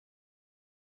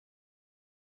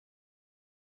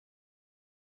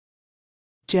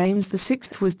James VI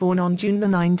was born on June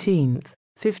 19,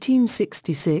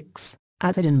 1566,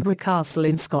 at Edinburgh Castle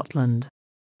in Scotland.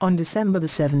 On December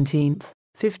 17,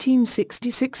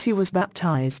 1566 he was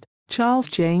baptized, Charles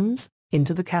James,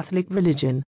 into the Catholic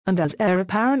religion, and as heir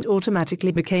apparent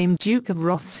automatically became Duke of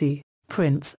Rothesay,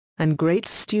 Prince, and Great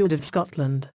Steward of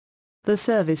Scotland. The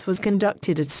service was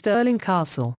conducted at Stirling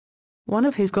Castle. One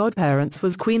of his godparents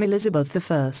was Queen Elizabeth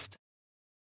I.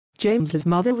 James's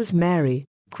mother was Mary,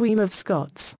 Queen of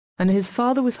Scots, and his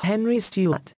father was Henry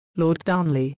Stuart, Lord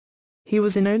Darnley. He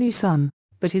was an only son,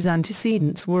 but his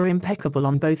antecedents were impeccable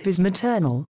on both his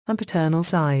maternal and paternal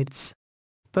sides.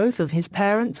 Both of his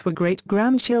parents were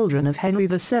great-grandchildren of Henry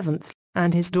VII,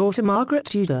 and his daughter Margaret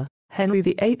Tudor, Henry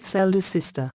VIII's eldest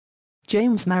sister.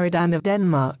 James married Anne of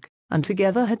Denmark, and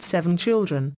together had 7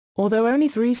 children, although only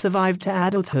 3 survived to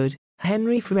adulthood: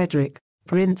 Henry Frederick,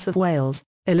 Prince of Wales,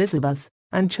 Elizabeth,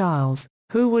 and Charles,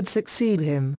 who would succeed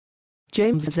him.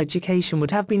 James's education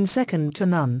would have been second to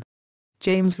none.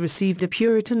 James received a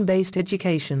Puritan-based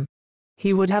education.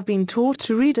 He would have been taught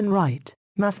to read and write,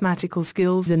 mathematical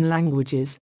skills in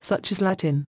languages, such as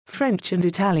Latin, French and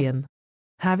Italian.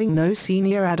 Having no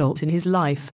senior adult in his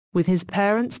life, with his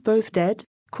parents both dead,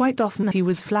 quite often he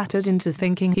was flattered into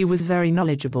thinking he was very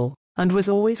knowledgeable, and was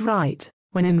always right,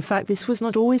 when in fact this was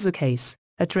not always the case,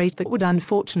 a trait that would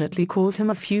unfortunately cause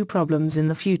him a few problems in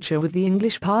the future with the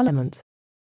English Parliament.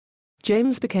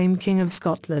 James became King of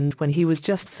Scotland when he was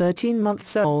just 13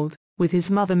 months old, with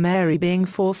his mother Mary being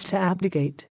forced to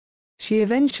abdicate. She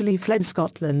eventually fled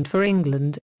Scotland for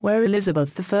England, where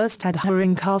Elizabeth I had her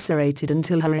incarcerated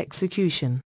until her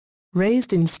execution.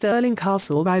 Raised in Stirling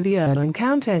Castle by the Earl and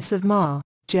Countess of Mar,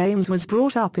 James was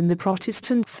brought up in the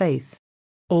Protestant faith.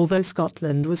 Although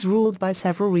Scotland was ruled by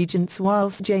several regents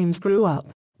whilst James grew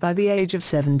up, by the age of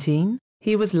 17,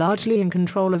 he was largely in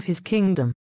control of his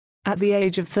kingdom. At the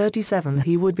age of 37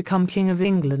 he would become King of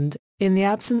England. In the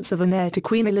absence of an heir to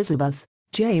Queen Elizabeth,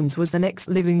 James was the next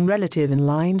living relative in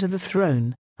line to the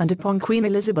throne, and upon Queen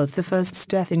Elizabeth I's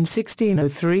death in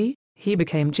 1603, he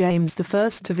became James I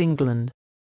of England.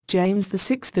 James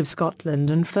VI of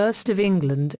Scotland and First of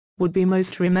England would be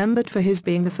most remembered for his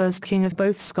being the first king of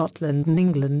both Scotland and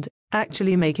England,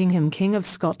 actually making him King of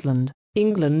Scotland,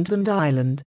 England and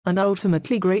Ireland, and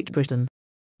ultimately Great Britain.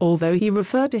 Although he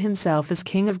referred to himself as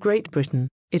King of Great Britain,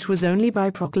 it was only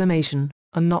by proclamation,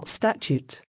 and not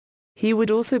statute. He would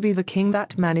also be the king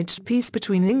that managed peace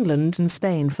between England and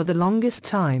Spain for the longest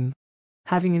time.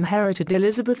 Having inherited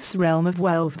Elizabeth's realm of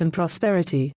wealth and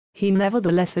prosperity, he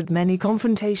nevertheless had many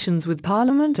confrontations with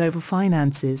Parliament over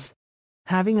finances.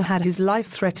 Having had his life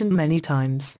threatened many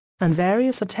times, and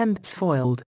various attempts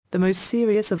foiled, the most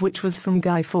serious of which was from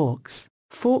Guy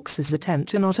Fawkes's attempt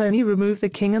to not only remove the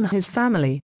king and his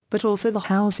family, but also the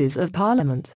Houses of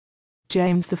Parliament.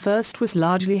 James I was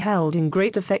largely held in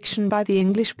great affection by the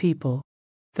English people.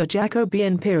 The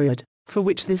Jacobean period, for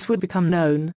which this would become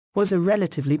known, was a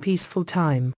relatively peaceful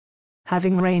time.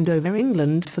 Having reigned over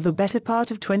England for the better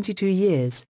part of 22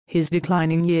 years, his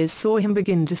declining years saw him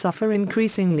begin to suffer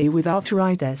increasingly with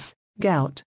arthritis,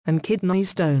 gout, and kidney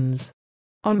stones.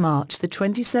 On March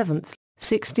 27,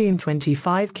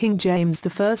 1625, King James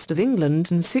I of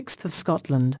England and VI of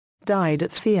Scotland died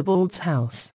at Theobald's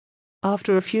house.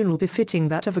 After a funeral befitting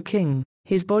that of a king,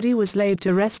 his body was laid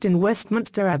to rest in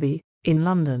Westminster Abbey, in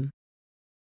London.